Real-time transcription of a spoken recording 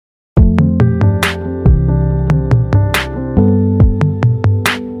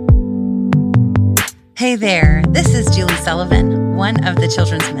Hey there, this is Julie Sullivan, one of the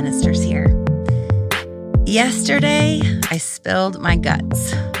children's ministers here. Yesterday, I spilled my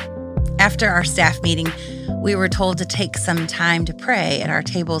guts. After our staff meeting, we were told to take some time to pray at our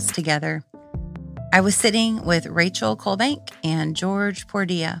tables together. I was sitting with Rachel Colbank and George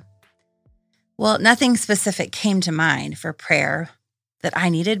Pordia. Well, nothing specific came to mind for prayer that I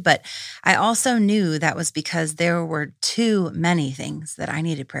needed, but I also knew that was because there were too many things that I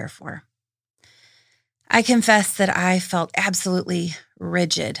needed prayer for. I confess that I felt absolutely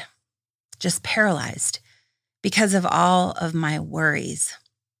rigid, just paralyzed because of all of my worries.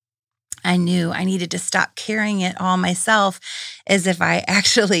 I knew I needed to stop carrying it all myself as if I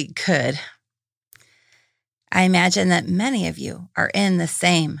actually could. I imagine that many of you are in the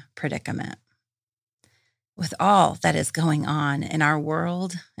same predicament. With all that is going on in our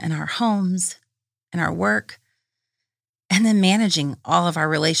world, in our homes, in our work, and then managing all of our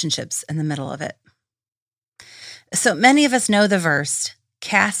relationships in the middle of it. So many of us know the verse,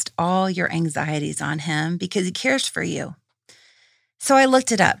 cast all your anxieties on him because he cares for you. So I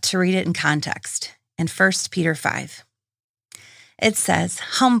looked it up to read it in context in 1 Peter 5. It says,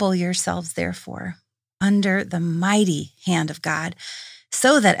 humble yourselves therefore under the mighty hand of God,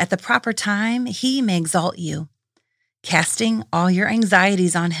 so that at the proper time he may exalt you, casting all your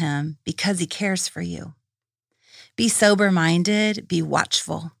anxieties on him because he cares for you. Be sober-minded, be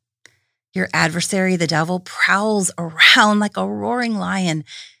watchful. Your adversary, the devil, prowls around like a roaring lion,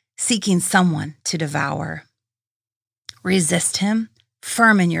 seeking someone to devour. Resist him,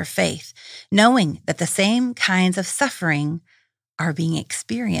 firm in your faith, knowing that the same kinds of suffering are being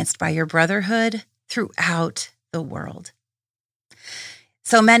experienced by your brotherhood throughout the world.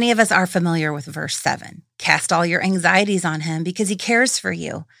 So many of us are familiar with verse 7. Cast all your anxieties on him because he cares for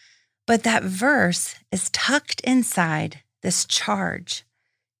you. But that verse is tucked inside this charge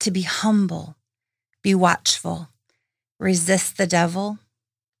to be humble, be watchful, resist the devil,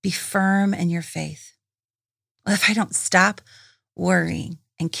 be firm in your faith. Well, if I don't stop worrying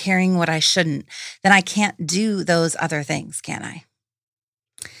and carrying what I shouldn't, then I can't do those other things, can I?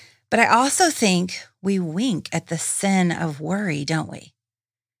 But I also think we wink at the sin of worry, don't we?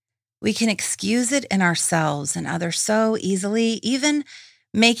 We can excuse it in ourselves and others so easily, even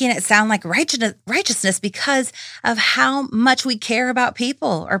making it sound like righteousness because of how much we care about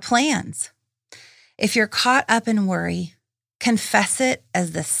people or plans. If you're caught up in worry, confess it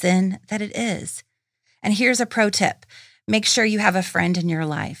as the sin that it is. And here's a pro tip. Make sure you have a friend in your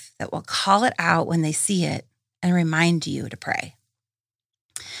life that will call it out when they see it and remind you to pray.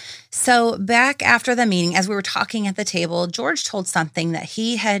 So back after the meeting, as we were talking at the table, George told something that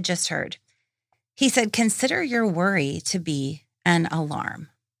he had just heard. He said, consider your worry to be an alarm.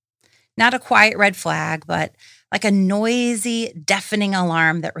 Not a quiet red flag, but like a noisy, deafening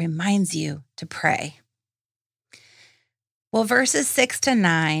alarm that reminds you to pray. Well, verses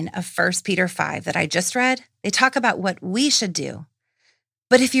 6-9 of 1 Peter 5 that I just read, they talk about what we should do.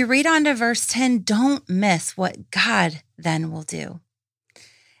 But if you read on to verse 10, don't miss what God then will do.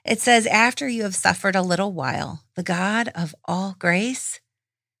 It says, after you have suffered a little while, the God of all grace,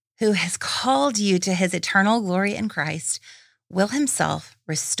 who has called you to his eternal glory in Christ, will himself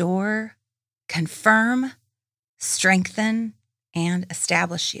restore, confirm, strengthen, and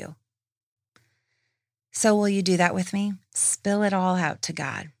establish you. So will you do that with me? Spill it all out to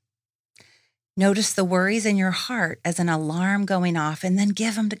God. Notice the worries in your heart as an alarm going off, and then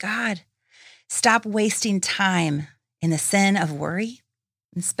give them to God. Stop wasting time in the sin of worry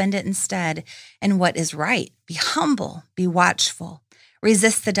and spend it instead in what is right. Be humble, be watchful,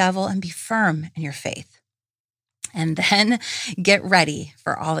 resist the devil, and be firm in your faith. And then get ready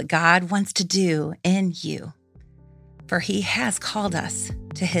for all that God wants to do in you. For he has called us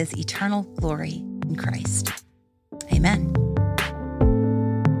to his eternal glory in Christ.